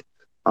point.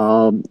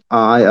 I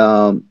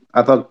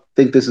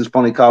think this is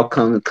funny, Kyle,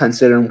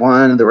 considering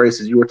one of the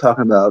races you were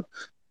talking about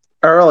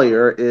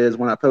earlier is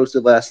when I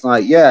posted last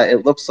night. Yeah,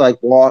 it looks like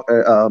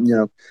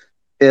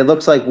it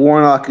looks like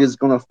Warnock is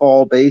going to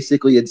fall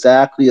basically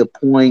exactly a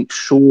point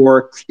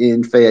short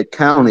in Fayette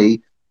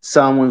County.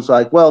 Someone's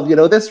like, well,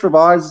 this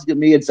reminds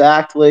me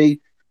exactly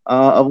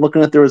of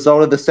looking at the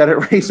result of the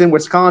Senate race in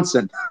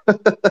Wisconsin.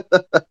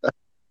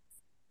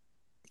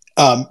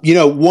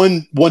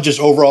 One just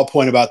overall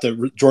point about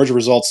the Georgia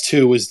results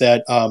too was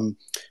that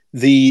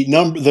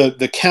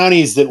the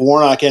counties that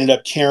Warnock ended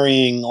up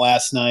carrying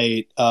last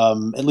night,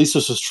 at least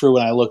this was true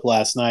when I looked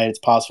last night. It's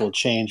possible it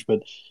changed,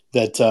 but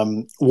that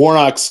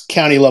Warnock's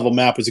county level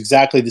map was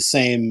exactly the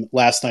same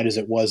last night as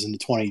it was in the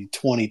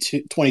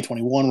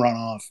 2021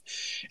 runoff.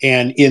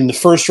 And in the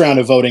first round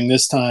of voting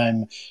this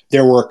time,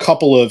 there were a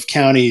couple of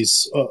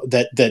counties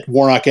that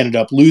Warnock ended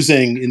up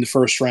losing in the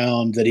first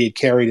round that he had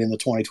carried in the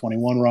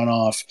 2021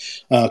 runoff.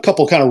 A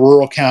couple kind of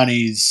rural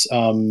counties,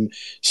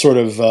 sort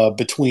of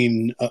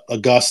between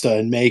Augusta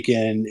and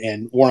Macon,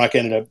 and Warnock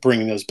ended up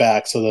bringing those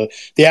back. So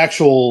the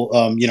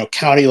actual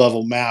county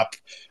level map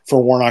for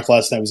Warnock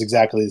last night was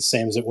exactly the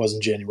same as it was in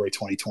January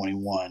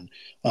 2021.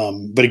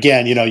 But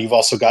again, you've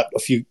also got a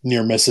few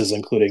near misses,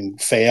 including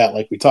Fayette,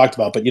 like we talked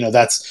about. But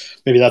that's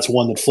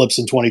one that flips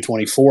in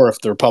 2024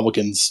 if the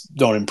Republicans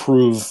don't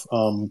improve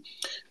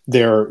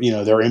their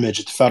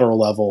image at the federal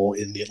level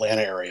in the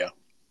Atlanta area.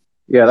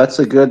 Yeah, that's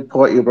a good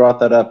point. You brought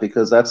that up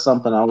because that's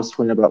something I was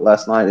tweeting about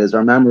last night. I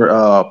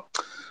remember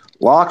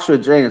Lockshire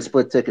Jane at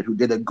Split Ticket, who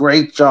did a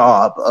great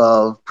job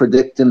of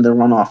predicting the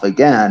runoff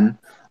again.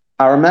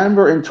 I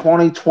remember in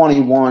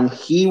 2021,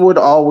 he would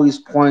always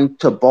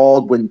point to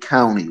Baldwin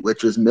County,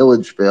 which is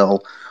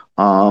Milledgeville,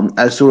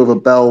 as sort of a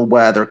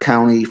bellwether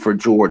county for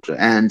Georgia.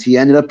 And he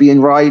ended up being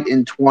right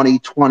in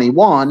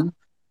 2021.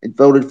 It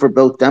voted for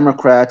both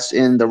Democrats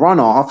in the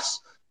runoffs.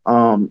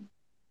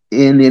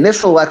 In the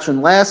initial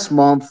election last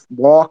month,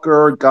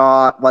 Walker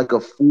got like a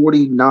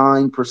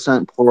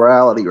 49%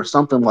 plurality or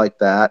something like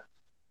that.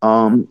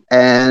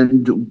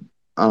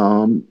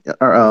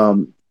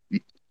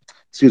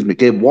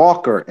 Gave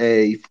Walker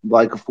a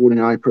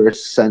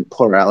 49%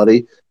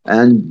 plurality,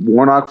 and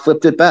Warnock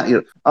flipped it back.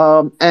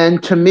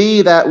 And to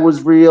me, that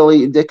was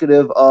really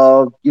indicative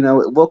of, it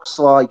looks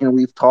like,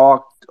 we've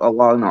talked a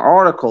lot in our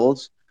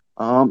articles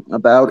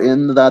about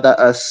in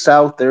the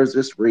South, there's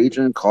this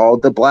region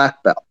called the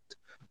Black Belt,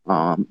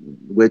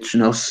 which,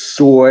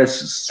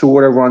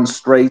 sort of runs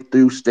straight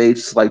through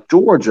states like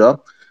Georgia.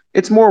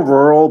 It's more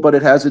rural, but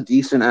it has a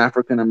decent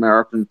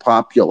African-American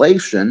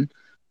population.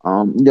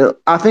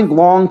 I think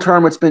long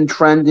term it's been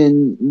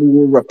trending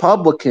more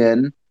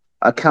Republican.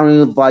 A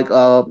county like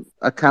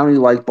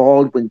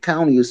Baldwin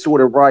County is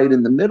sort of right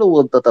in the middle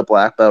of the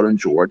Black Belt in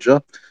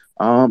Georgia.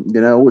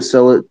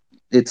 So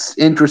it's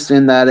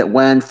interesting that it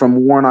went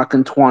from Warnock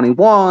in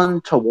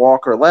 21 to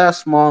Walker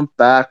last month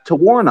back to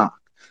Warnock.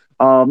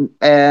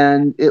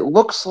 And it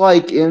looks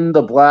like in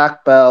the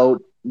Black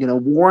Belt,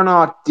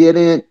 Warnock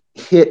didn't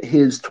hit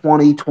his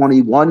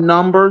 2021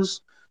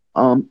 numbers.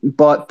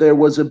 But there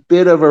was a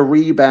bit of a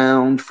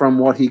rebound from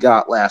what he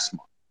got last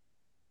month.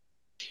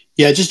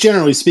 Yeah, just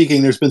generally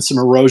speaking, there's been some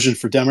erosion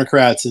for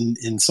Democrats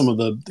in some of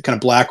the kind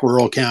of black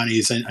rural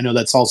counties. I know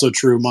that's also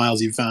true,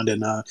 Miles, you found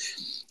in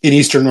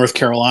eastern North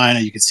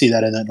Carolina. You could see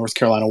that in that North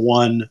Carolina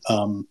 1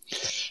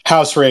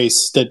 House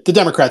race that the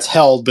Democrats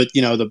held, but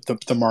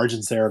the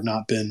margins there have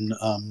not been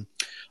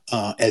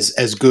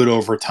as good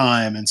over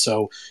time. And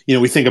so,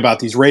 we think about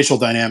these racial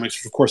dynamics,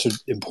 which of course are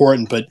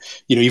important, but,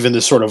 even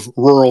this sort of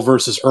rural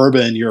versus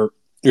urban, you're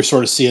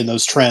sort of seeing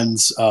those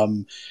trends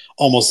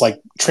almost like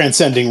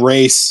transcending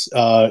race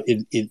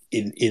in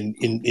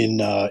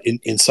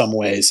some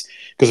ways.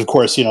 Because of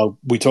course,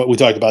 we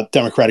talked about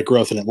Democratic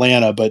growth in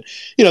Atlanta, but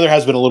there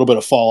has been a little bit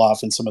of fall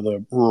off in some of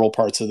the rural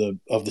parts of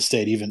the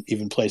state,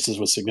 even places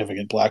with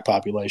significant Black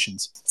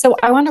populations. So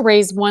I want to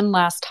raise one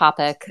last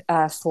topic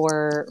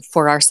for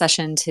our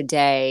session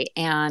today,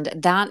 and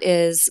that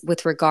is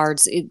with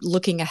regards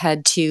looking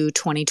ahead to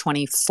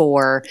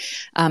 2024.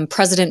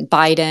 President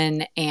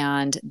Biden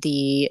and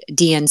the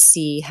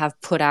DNC have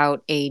put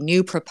out a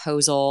new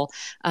proposal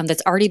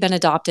that's already been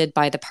adopted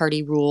by the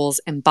Party Rules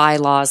and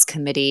Bylaws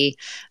Committee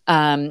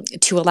to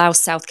allow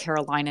South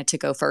Carolina to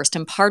go first.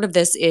 And part of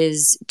this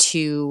is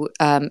to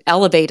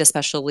elevate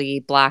especially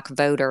Black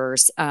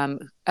voters.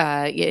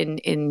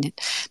 In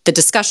the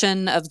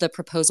discussion of the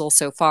proposal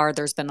so far,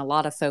 there's been a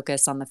lot of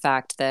focus on the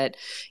fact that,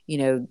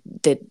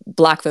 that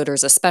Black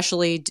voters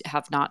especially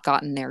have not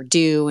gotten their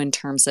due in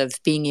terms of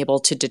being able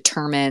to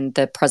determine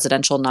the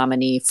presidential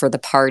nominee for the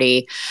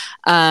party.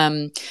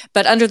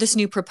 But under this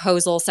new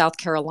proposal, South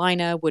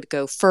Carolina would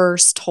go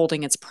first,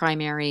 holding its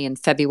primary in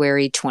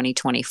February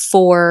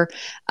 2024.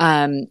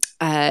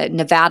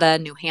 Nevada,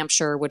 New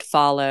Hampshire would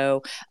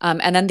follow.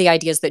 And then the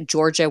idea is that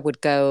Georgia would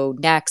go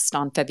next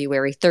on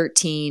February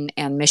 13th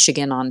and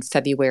Michigan on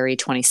February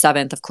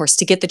 27th. Of course,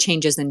 to get the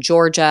changes in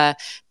Georgia,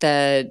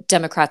 the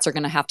Democrats are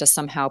going to have to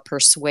somehow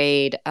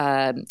persuade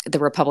the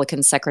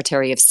Republican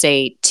Secretary of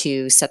State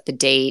to set the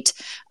date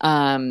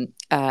rather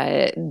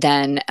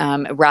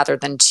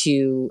than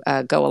to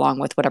go along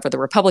with whatever the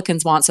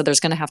Republicans want. So there's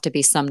going to have to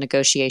be some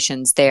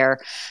negotiations there.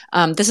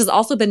 This has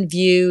also been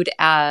viewed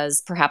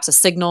as perhaps a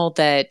signal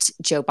that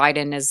Joe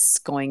Biden is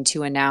going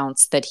to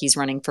announce that he's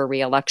running for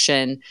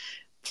re-election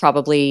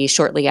probably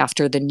shortly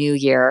after the new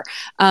year.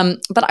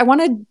 But I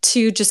wanted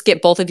to just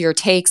get both of your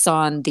takes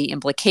on the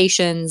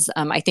implications.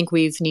 I think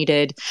we've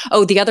needed.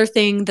 Oh, the other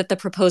thing that the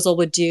proposal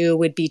would do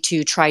would be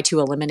to try to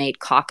eliminate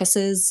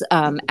caucuses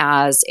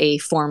as a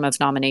form of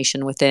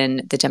nomination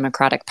within the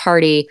Democratic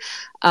Party.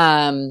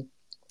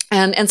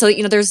 And so,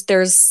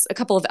 there's a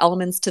couple of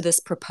elements to this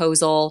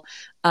proposal.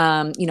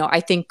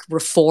 I think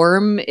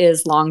reform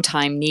is long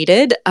time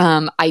needed.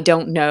 I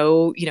don't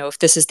know, if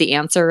this is the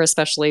answer,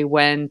 especially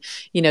when,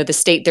 the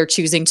state they're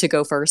choosing to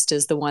go first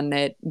is the one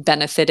that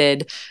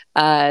benefited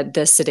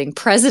the sitting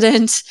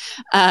president.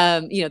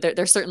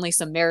 There's certainly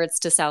some merits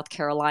to South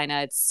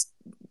Carolina. It's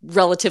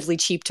relatively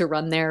cheap to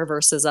run there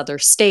versus other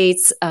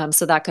states.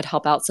 So that could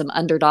help out some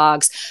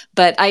underdogs.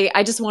 But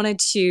I just wanted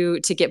to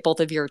get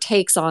both of your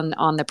takes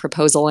on the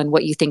proposal and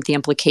what you think the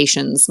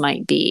implications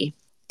might be.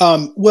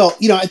 I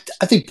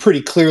think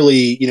pretty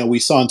clearly, we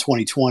saw in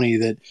 2020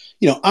 that,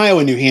 Iowa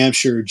and New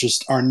Hampshire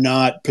just are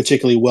not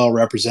particularly well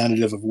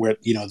representative of where,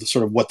 the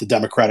sort of what the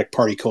Democratic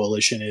Party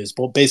coalition is,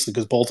 basically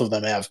because both of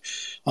them have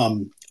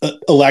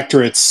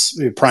electorates,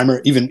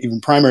 primary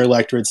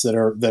electorates that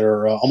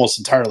are almost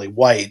entirely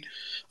white.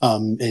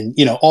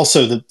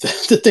 Also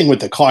the thing with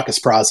the caucus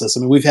process. I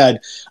mean, we've had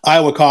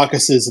Iowa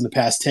caucuses in the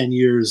past 10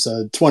 years,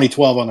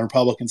 2012 on the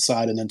Republican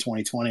side and then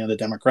 2020 on the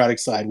Democratic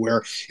side,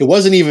 where it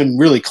wasn't even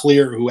really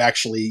clear who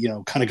actually,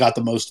 kind of got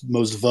the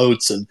most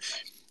votes. And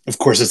of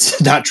course,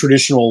 it's not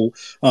traditional,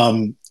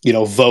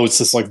 votes.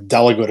 It's like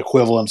delegate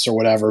equivalents or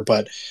whatever.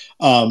 But,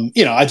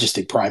 I just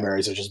think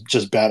primaries are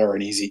just better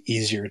and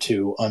easier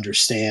to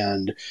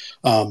understand.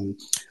 I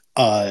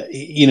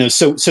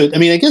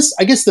mean, I guess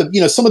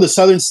some of the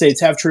southern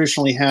states have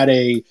traditionally had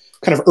a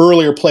kind of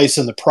earlier place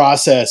in the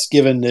process,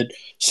 given that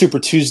Super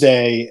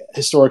Tuesday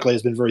historically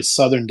has been very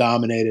southern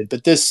dominated.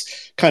 But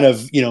this kind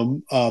of,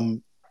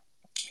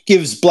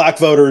 gives black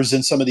voters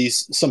in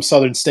some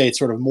southern states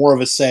sort of more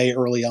of a say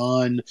early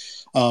on.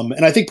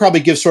 And I think probably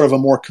gives sort of a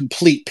more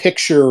complete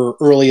picture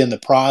early in the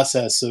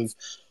process of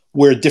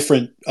where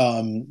different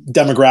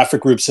demographic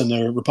groups in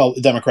the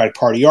Democratic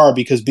Party are,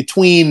 because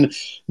between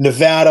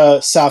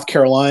Nevada, South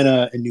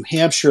Carolina, and New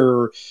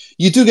Hampshire,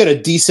 you do get a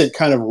decent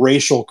kind of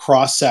racial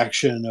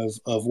cross-section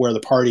of where the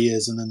party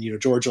is. And then,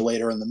 Georgia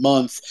later in the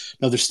month,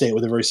 another state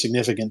with a very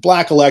significant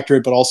black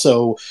electorate, but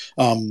also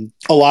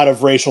a lot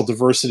of racial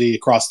diversity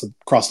across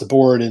the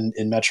board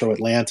in metro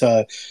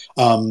Atlanta.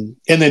 And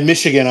then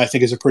Michigan, I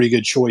think, is a pretty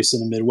good choice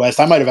in the Midwest.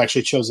 I might have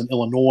actually chosen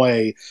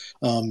Illinois,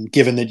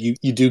 given that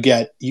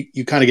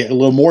you kind of get a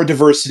little more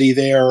diversity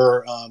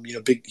there,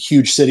 big,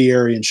 huge city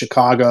area in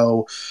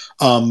Chicago.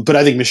 But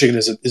I think Michigan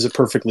is a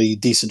perfectly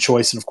decent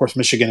choice. And of course,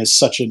 Michigan is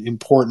such an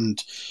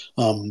important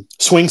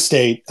swing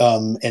state.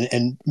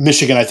 And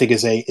Michigan, I think,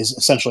 is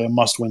essentially a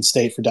must-win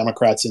state for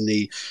Democrats in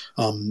the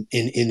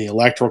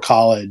Electoral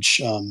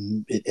College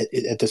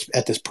at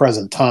this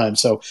present time.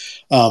 So,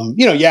 I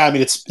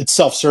mean, it's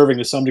self-serving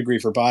to some degree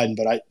for Biden,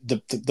 but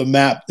the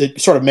map,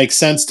 it sort of makes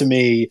sense to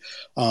me.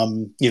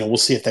 We'll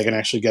see if they can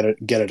actually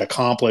get it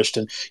accomplished.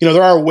 And,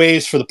 there are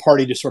ways for the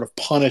party to sort of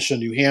punish a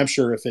New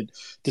Hampshire if it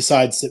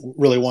decides it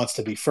really wants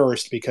to be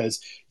first, because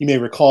you may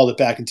recall that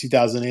back in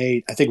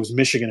 2008, I think it was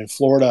Michigan and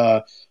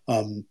Florida,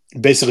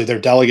 basically their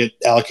delegate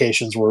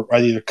allocations were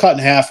either cut in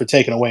half or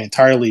taken away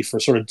entirely for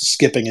sort of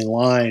skipping in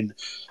line.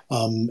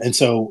 And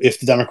so if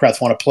the Democrats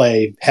want to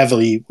play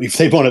heavily, if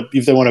they want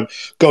to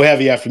go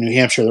heavy after New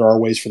Hampshire, there are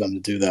ways for them to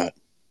do that.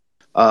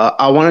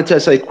 I wanted to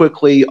say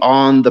quickly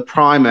on the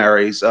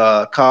primaries,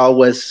 Kyle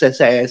was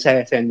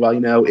saying,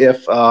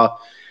 well,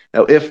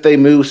 if they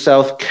move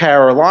South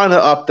Carolina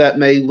up, that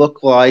may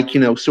look like,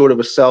 sort of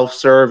a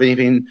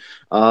self-serving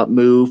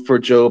move for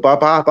Joe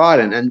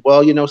Biden. And,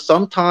 well,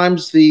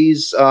 sometimes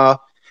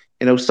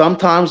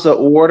sometimes the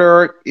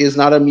order is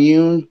not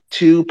immune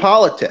to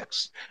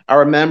politics. I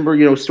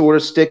remember, sort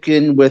of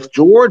sticking with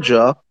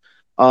Georgia,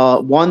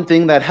 one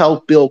thing that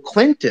helped Bill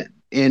Clinton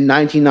in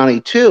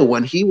 1992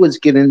 when he was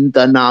getting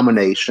the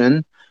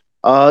nomination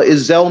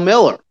is Zell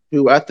Miller,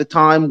 who at the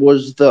time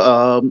was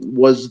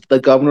the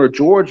governor of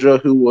Georgia,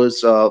 who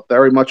was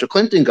very much a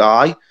Clinton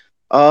guy,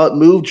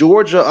 moved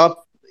Georgia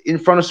up in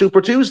front of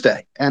Super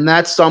Tuesday. And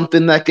that's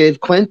something that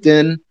gave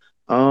Clinton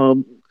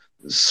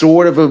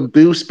sort of a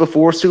boost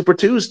before Super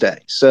Tuesday.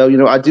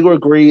 So, I do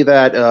agree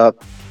that,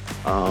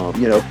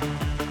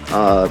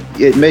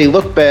 it may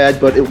look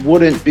bad, but it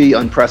wouldn't be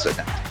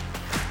unprecedented.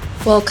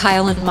 Well,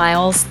 Kyle and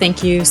Miles,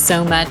 thank you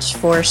so much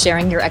for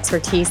sharing your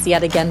expertise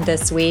yet again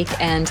this week.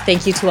 And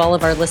thank you to all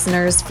of our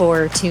listeners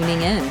for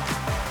tuning in.